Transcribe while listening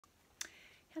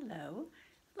Hello,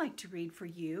 I'd like to read for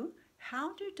you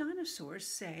How Do Dinosaurs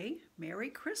Say Merry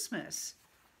Christmas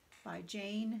by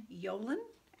Jane Yolen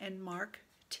and Mark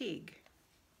Teague.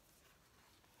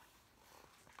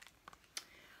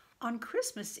 On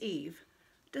Christmas Eve,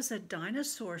 does a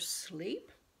dinosaur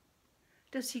sleep?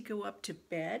 Does he go up to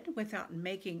bed without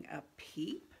making a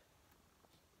peep?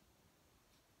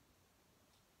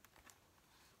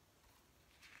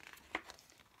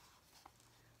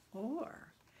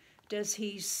 Or does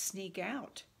he sneak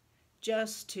out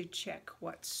just to check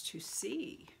what's to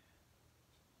see?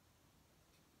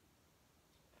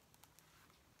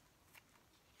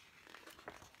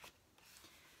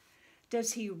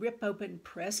 Does he rip open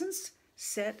presents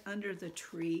set under the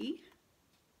tree?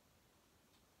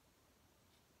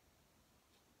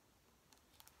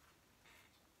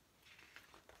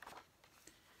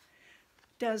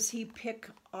 Does he pick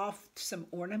off some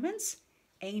ornaments,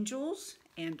 angels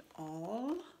and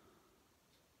all?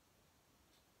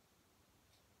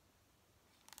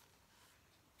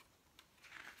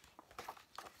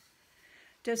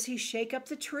 Does he shake up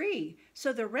the tree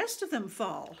so the rest of them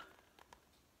fall?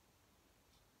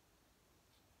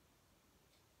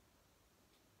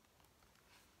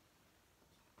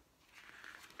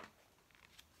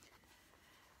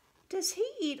 Does he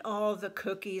eat all the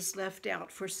cookies left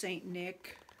out for St.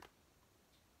 Nick?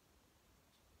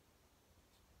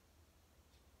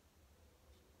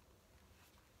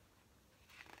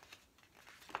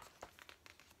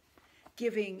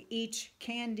 Giving each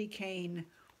candy cane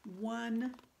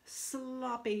one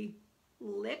sloppy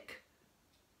lick?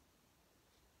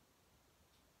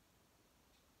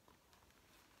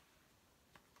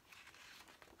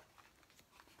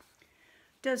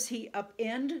 Does he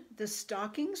upend the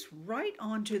stockings right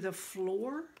onto the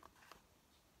floor?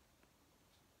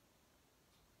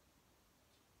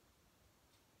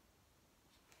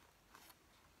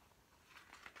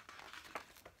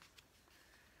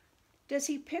 Does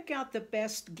he pick out the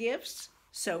best gifts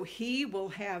so he will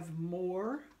have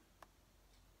more?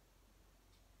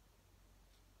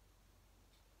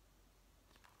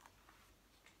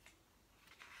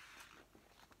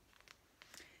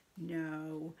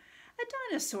 No, a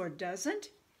dinosaur doesn't.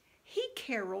 He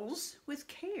carols with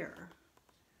care.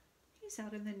 He's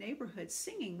out in the neighborhood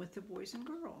singing with the boys and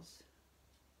girls.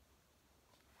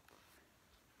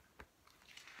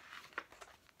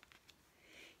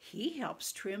 He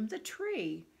helps trim the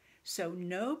tree so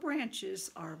no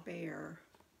branches are bare.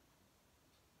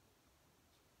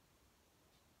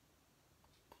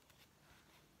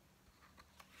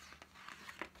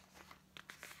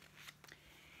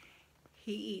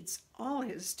 He eats all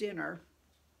his dinner,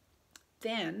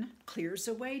 then clears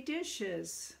away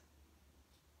dishes.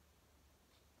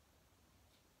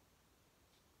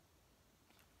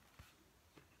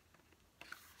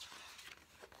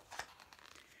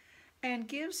 And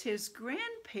gives his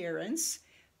grandparents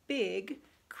big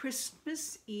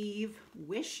Christmas Eve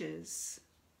wishes.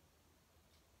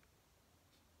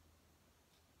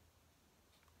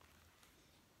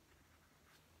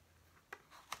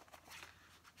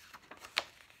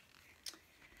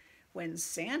 When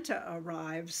Santa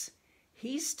arrives,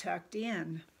 he's tucked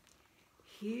in.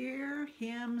 Hear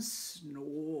him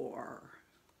snore.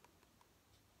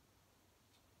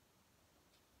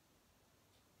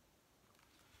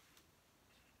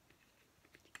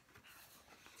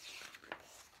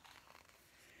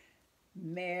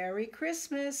 Merry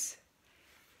Christmas,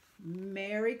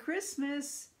 Merry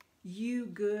Christmas, you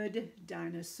good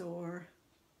dinosaur.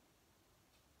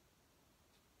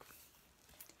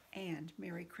 And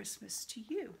Merry Christmas to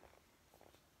you.